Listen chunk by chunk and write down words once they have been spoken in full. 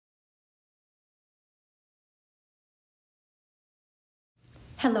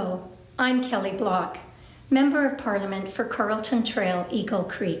Hello, I'm Kelly Block, Member of Parliament for Carlton Trail, Eagle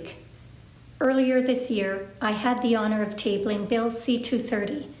Creek. Earlier this year, I had the honor of tabling Bill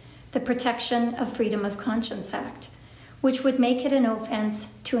C-230, the Protection of Freedom of Conscience Act, which would make it an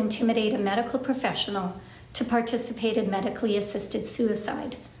offense to intimidate a medical professional to participate in medically assisted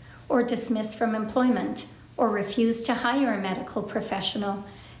suicide, or dismiss from employment, or refuse to hire a medical professional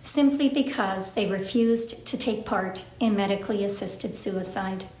simply because they refused to take part in medically assisted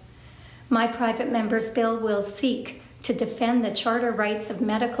suicide. My private member's bill will seek to defend the charter rights of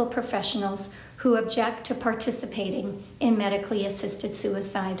medical professionals who object to participating in medically assisted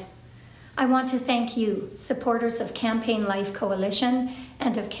suicide. I want to thank you, supporters of Campaign Life Coalition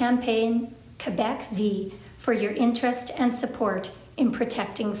and of Campaign Quebec V, for your interest and support in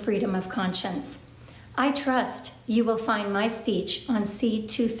protecting freedom of conscience. I trust you will find my speech on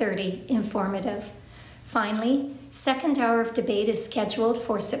C-230 informative. Finally, second hour of debate is scheduled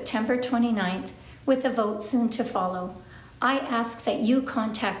for September 29th, with a vote soon to follow. I ask that you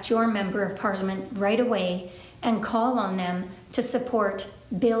contact your Member of Parliament right away and call on them to support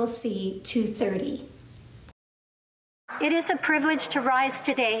Bill C-230. It is a privilege to rise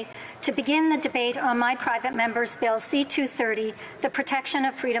today to begin the debate on my private member's Bill C-230, the Protection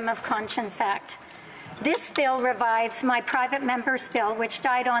of Freedom of Conscience Act. This bill revives my private member's bill, which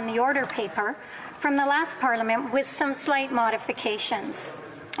died on the order paper from the last Parliament with some slight modifications.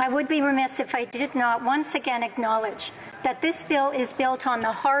 I would be remiss if I did not once again acknowledge that this bill is built on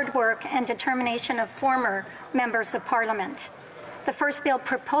the hard work and determination of former members of Parliament. The first bill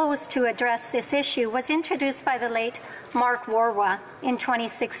proposed to address this issue was introduced by the late Mark Warwa in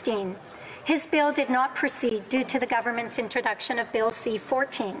 2016. His bill did not proceed due to the government's introduction of Bill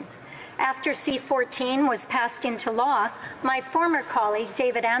C-14. After C-14 was passed into law, my former colleague,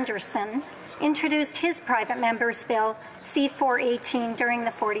 David Anderson, introduced his private member's bill, C-418, during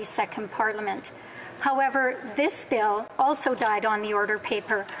the 42nd Parliament. However, this bill also died on the order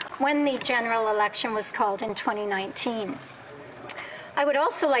paper when the general election was called in 2019. I would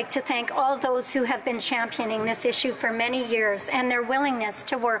also like to thank all those who have been championing this issue for many years and their willingness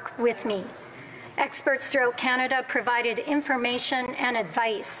to work with me. Experts throughout Canada provided information and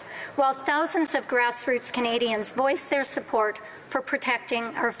advice, while thousands of grassroots Canadians voiced their support for protecting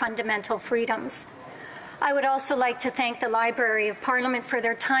our fundamental freedoms. I would also like to thank the Library of Parliament for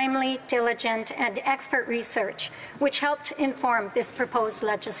their timely, diligent, and expert research, which helped inform this proposed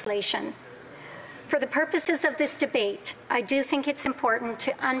legislation. For the purposes of this debate, I do think it's important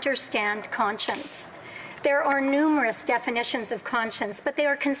to understand conscience. There are numerous definitions of conscience, but they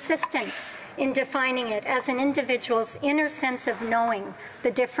are consistent in defining it as an individual's inner sense of knowing the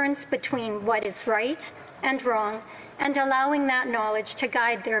difference between what is right and wrong, and allowing that knowledge to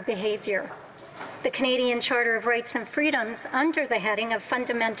guide their behavior. The Canadian Charter of Rights and Freedoms, under the heading of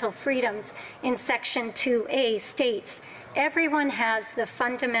Fundamental Freedoms in Section 2A, states, "Everyone has the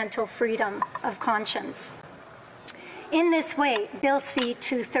fundamental freedom of conscience." In this way, Bill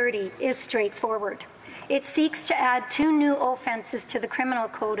C-230 is straightforward. It seeks to add 2 new offences to the Criminal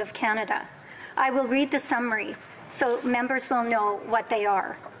Code of Canada. I will read the summary so members will know what they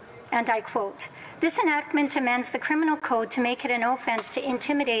are. And I quote, "This enactment amends the Criminal Code to make it an offence to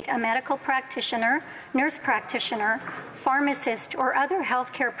intimidate a medical practitioner, nurse practitioner, pharmacist, or other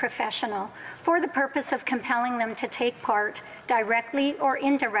healthcare professional for the purpose of compelling them to take part, directly or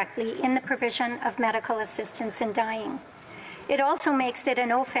indirectly, in the provision of medical assistance in dying. It also makes it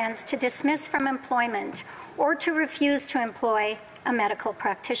an offence to dismiss from employment or to refuse to employ a medical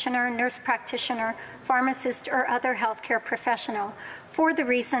practitioner, nurse practitioner, pharmacist, or other healthcare professional for the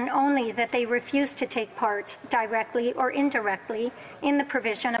reason only that they refuse to take part, directly or indirectly, in the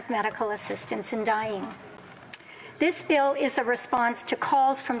provision of medical assistance in dying." This bill is a response to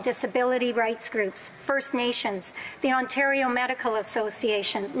calls from disability rights groups, First Nations, the Ontario Medical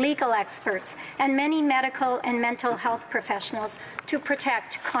Association, legal experts, and many medical and mental health professionals to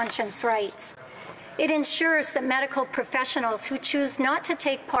protect conscience rights. It ensures that medical professionals who choose not to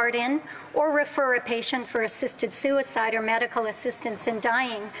take part in or refer a patient for assisted suicide or medical assistance in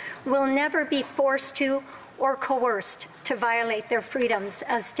dying will never be forced to or coerced to violate their freedoms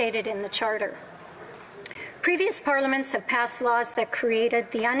as stated in the Charter. Previous parliaments have passed laws that created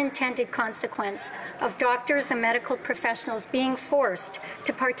the unintended consequence of doctors and medical professionals being forced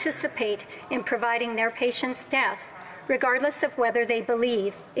to participate in providing their patient's death, regardless of whether they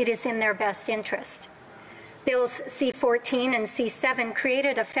believe it is in their best interest. Bills C-14 and C-7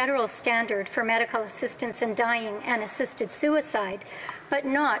 created a federal standard for medical assistance in dying and assisted suicide, but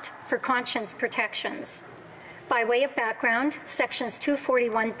not for conscience protections. By way of background, Sections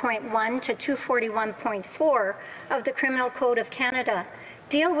 241.1 to 241.4 of the Criminal Code of Canada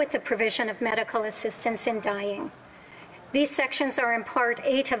deal with the provision of medical assistance in dying. These sections are in Part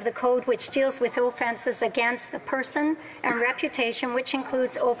 8 of the Code, which deals with offenses against the person and reputation, which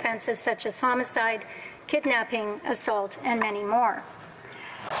includes offenses such as homicide, kidnapping, assault, and many more.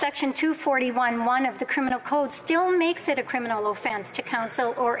 Section 241(1) of the Criminal Code still makes it a criminal offense to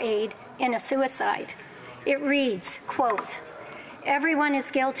counsel or aid in a suicide. It reads, quote, "Everyone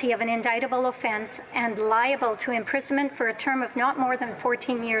is guilty of an indictable offense and liable to imprisonment for a term of not more than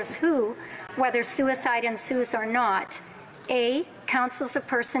 14 years who, whether suicide ensues or not, A, counsels a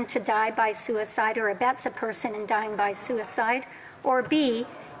person to die by suicide or abets a person in dying by suicide, or B,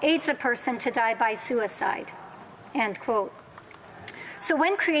 aids a person to die by suicide," end quote. So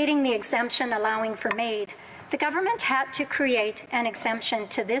when creating the exemption allowing for MAID, the government had to create an exemption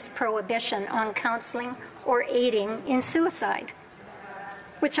to this prohibition on counseling or aiding in suicide,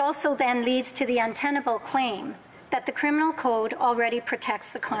 which also then leads to the untenable claim that the Criminal Code already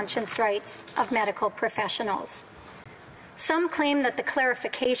protects the conscience rights of medical professionals. Some claim that the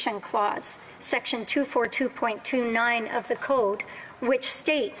clarification clause, section 242.29 of the Code, which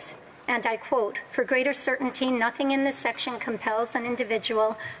states, and I quote, "For greater certainty, nothing in this section compels an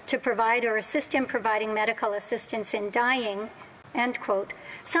individual to provide or assist in providing medical assistance in dying," end quote,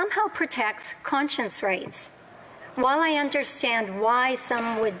 somehow protects conscience rights. While I understand why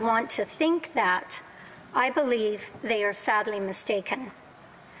some would want to think that, I believe they are sadly mistaken.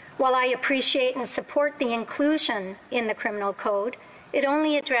 While I appreciate and support the inclusion in the Criminal Code, it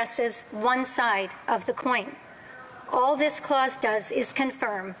only addresses one side of the coin. All this clause does is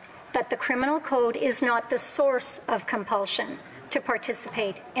confirm that the Criminal Code is not the source of compulsion to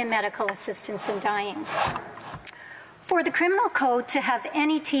participate in medical assistance in dying. For the Criminal Code to have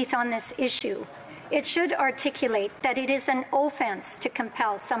any teeth on this issue, it should articulate that it is an offense to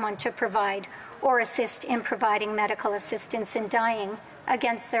compel someone to provide or assist in providing medical assistance in dying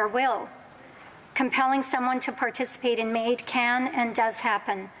against their will. Compelling someone to participate in MAID can and does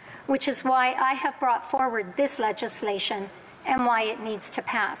happen, which is why I have brought forward this legislation and why it needs to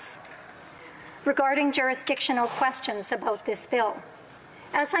pass. Regarding jurisdictional questions about this bill,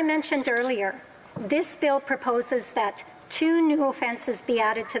 as I mentioned earlier, this bill proposes that 2 new offenses be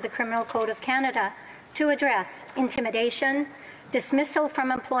added to the Criminal Code of Canada to address intimidation, dismissal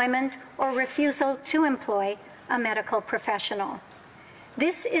from employment, or refusal to employ a medical professional.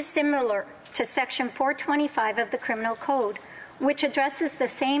 This is similar to Section 425 of the Criminal Code, which addresses the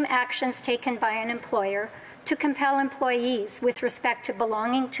same actions taken by an employer to compel employees with respect to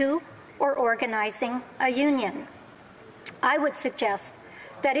belonging to or organizing a union. I would suggest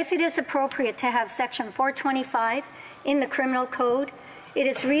that if it is appropriate to have Section 425 in the Criminal Code, it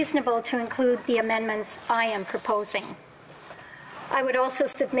is reasonable to include the amendments I am proposing. I would also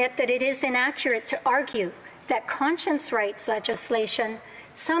submit that it is inaccurate to argue that conscience rights legislation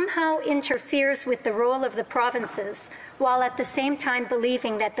somehow interferes with the role of the provinces, while at the same time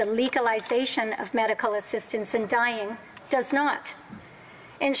believing that the legalization of medical assistance in dying does not.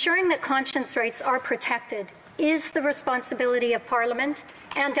 Ensuring that conscience rights are protected is the responsibility of Parliament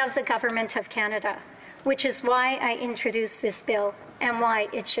and of the Government of Canada, which is why I introduced this bill and why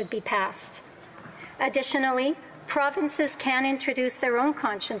it should be passed. Additionally, provinces can introduce their own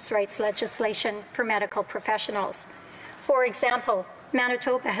conscience rights legislation for medical professionals. For example,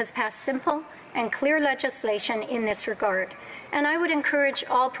 Manitoba has passed simple and clear legislation in this regard, and I would encourage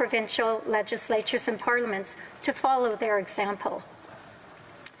all provincial legislatures and parliaments to follow their example.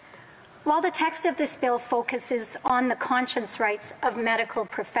 While the text of this bill focuses on the conscience rights of medical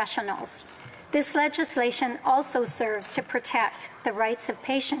professionals, this legislation also serves to protect the rights of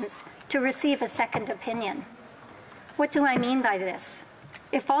patients to receive a second opinion. What do I mean by this?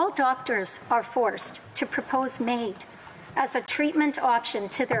 If all doctors are forced to propose MAID as a treatment option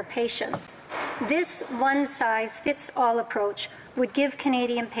to their patients, this one-size-fits-all approach would give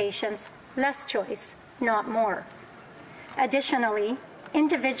Canadian patients less choice, not more. Additionally,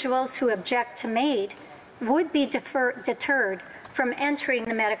 individuals who object to MAID would be deterred from entering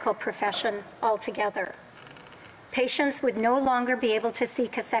the medical profession altogether. Patients would no longer be able to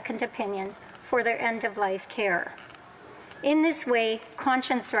seek a second opinion for their end-of-life care. In this way,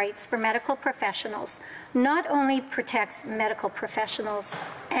 conscience rights for medical professionals not only protects medical professionals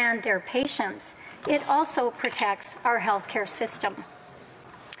and their patients, it also protects our healthcare system.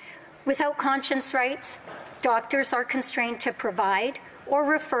 Without conscience rights, doctors are constrained to provide or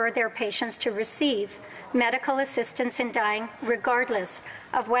refer their patients to receive medical assistance in dying, regardless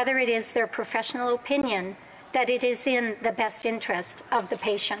of whether it is their professional opinion that it is in the best interest of the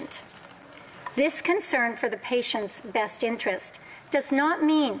patient. This concern for the patient's best interest does not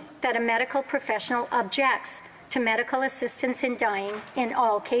mean that a medical professional objects to medical assistance in dying in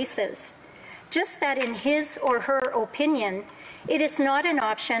all cases. Just that in his or her opinion, it is not an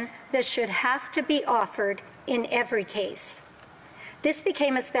option that should have to be offered in every case. This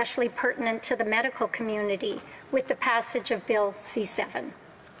became especially pertinent to the medical community with the passage of Bill C-7.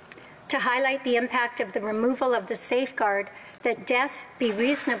 To highlight the impact of the removal of the safeguard that death be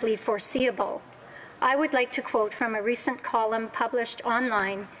reasonably foreseeable, I would like to quote from a recent column published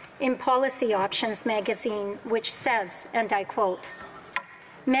online in Policy Options magazine, which says, and I quote,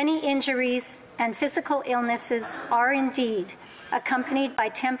 "Many injuries and physical illnesses are indeed accompanied by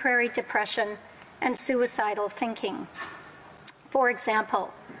temporary depression and suicidal thinking. For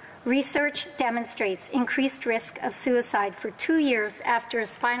example, research demonstrates increased risk of suicide for 2 years after a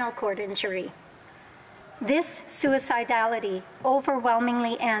spinal cord injury. This suicidality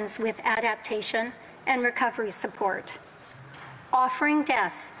overwhelmingly ends with adaptation and recovery support. Offering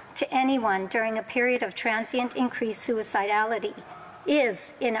death to anyone during a period of transient increased suicidality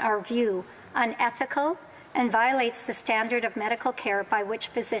is, in our view, unethical and violates the standard of medical care by which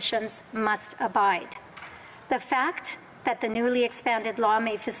physicians must abide. The fact that the newly expanded law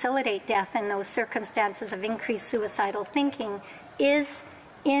may facilitate death in those circumstances of increased suicidal thinking is,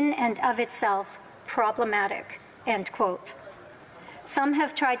 in and of itself, problematic," end quote. Some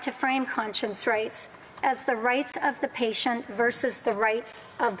have tried to frame conscience rights as the rights of the patient versus the rights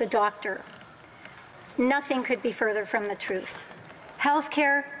of the doctor. Nothing could be further from the truth.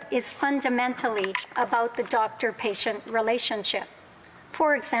 Healthcare is fundamentally about the doctor-patient relationship.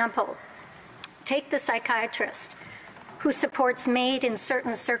 For example, take the psychiatrist who supports MAID in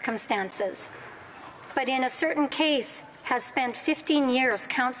certain circumstances, but in a certain case has spent 15 years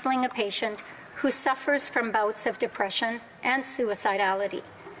counseling a patient who suffers from bouts of depression and suicidality.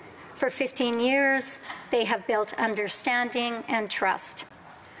 For 15 years, they have built understanding and trust.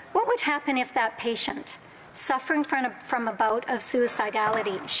 What would happen if that patient, suffering from a bout of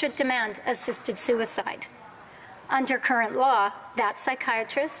suicidality, should demand assisted suicide? Under current law, that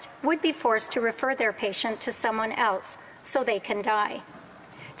psychiatrist would be forced to refer their patient to someone else so they can die.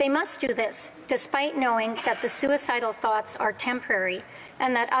 They must do this despite knowing that the suicidal thoughts are temporary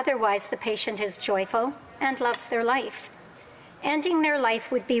and that otherwise the patient is joyful and loves their life. Ending their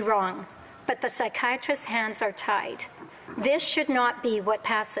life would be wrong, but the psychiatrist's hands are tied. This should not be what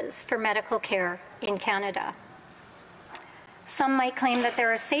passes for medical care in Canada. Some might claim that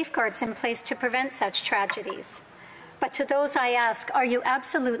there are safeguards in place to prevent such tragedies. But to those I ask, are you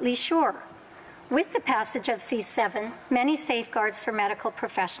absolutely sure? With the passage of C-7, many safeguards for medical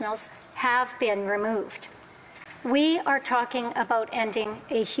professionals have been removed. We are talking about ending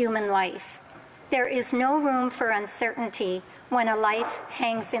a human life. There is no room for uncertainty when a life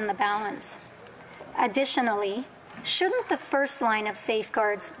hangs in the balance. Additionally, shouldn't the first line of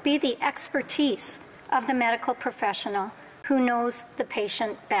safeguards be the expertise of the medical professional who knows the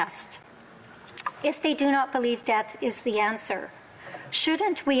patient best? If they do not believe death is the answer,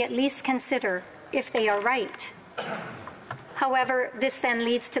 shouldn't we at least consider if they are right? However, this then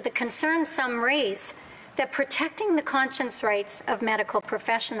leads to the concern some raise that protecting the conscience rights of medical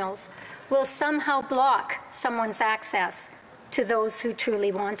professionals will somehow block someone's access to those who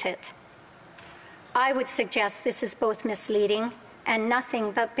truly want it. I would suggest this is both misleading and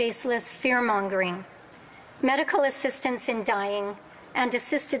nothing but baseless fear-mongering. Medical assistance in dying and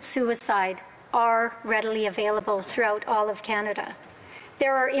assisted suicide are readily available throughout all of Canada.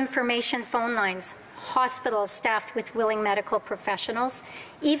 There are information phone lines, hospitals staffed with willing medical professionals,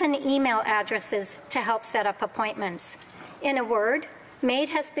 even email addresses to help set up appointments. In a word, MAID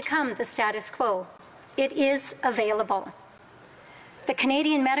has become the status quo. It is available. The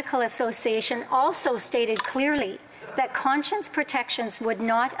Canadian Medical Association also stated clearly that conscience protections would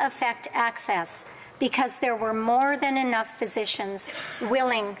not affect access because there were more than enough physicians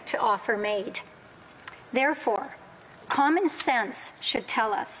willing to offer MAID. Therefore, common sense should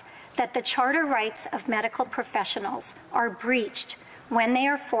tell us that the charter rights of medical professionals are breached when they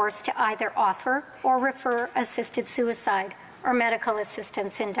are forced to either offer or refer assisted suicide or medical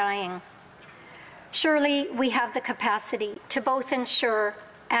assistance in dying. Surely we have the capacity to both ensure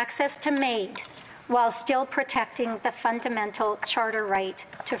access to MAID while still protecting the fundamental charter right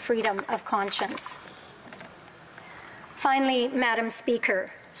to freedom of conscience. Finally, Madam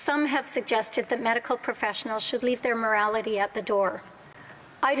Speaker, some have suggested that medical professionals should leave their morality at the door.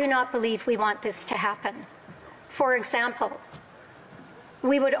 I do not believe we want this to happen. For example,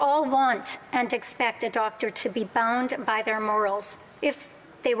 we would all want and expect a doctor to be bound by their morals if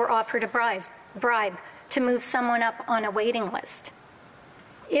they were offered a bribe to move someone up on a waiting list.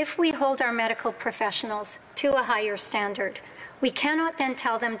 If we hold our medical professionals to a higher standard, We cannot then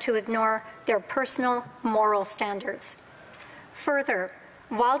tell them to ignore their personal moral standards. Further,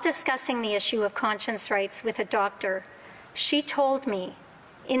 while discussing the issue of conscience rights with a doctor, she told me,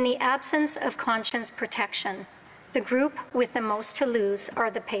 in the absence of conscience protection, the group with the most to lose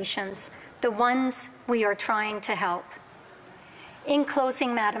are the patients, the ones we are trying to help. In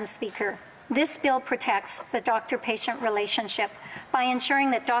closing, Madam Speaker, this bill protects the doctor-patient relationship by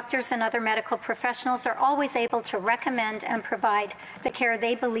ensuring that doctors and other medical professionals are always able to recommend and provide the care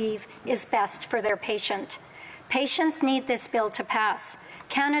they believe is best for their patient. Patients need this bill to pass.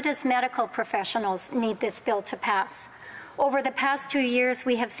 Canada's medical professionals need this bill to pass. Over the past 2 years,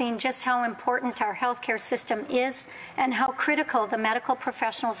 we have seen just how important our healthcare system is and how critical the medical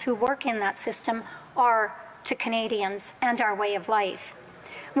professionals who work in that system are to Canadians and our way of life.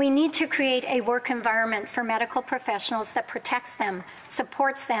 We need to create a work environment for medical professionals that protects them,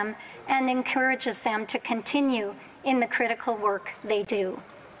 supports them, and encourages them to continue in the critical work they do.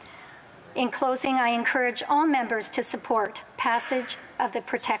 In closing, I encourage all members to support passage of the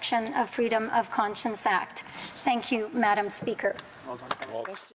Protection of Freedom of Conscience Act. Thank you, Madam Speaker.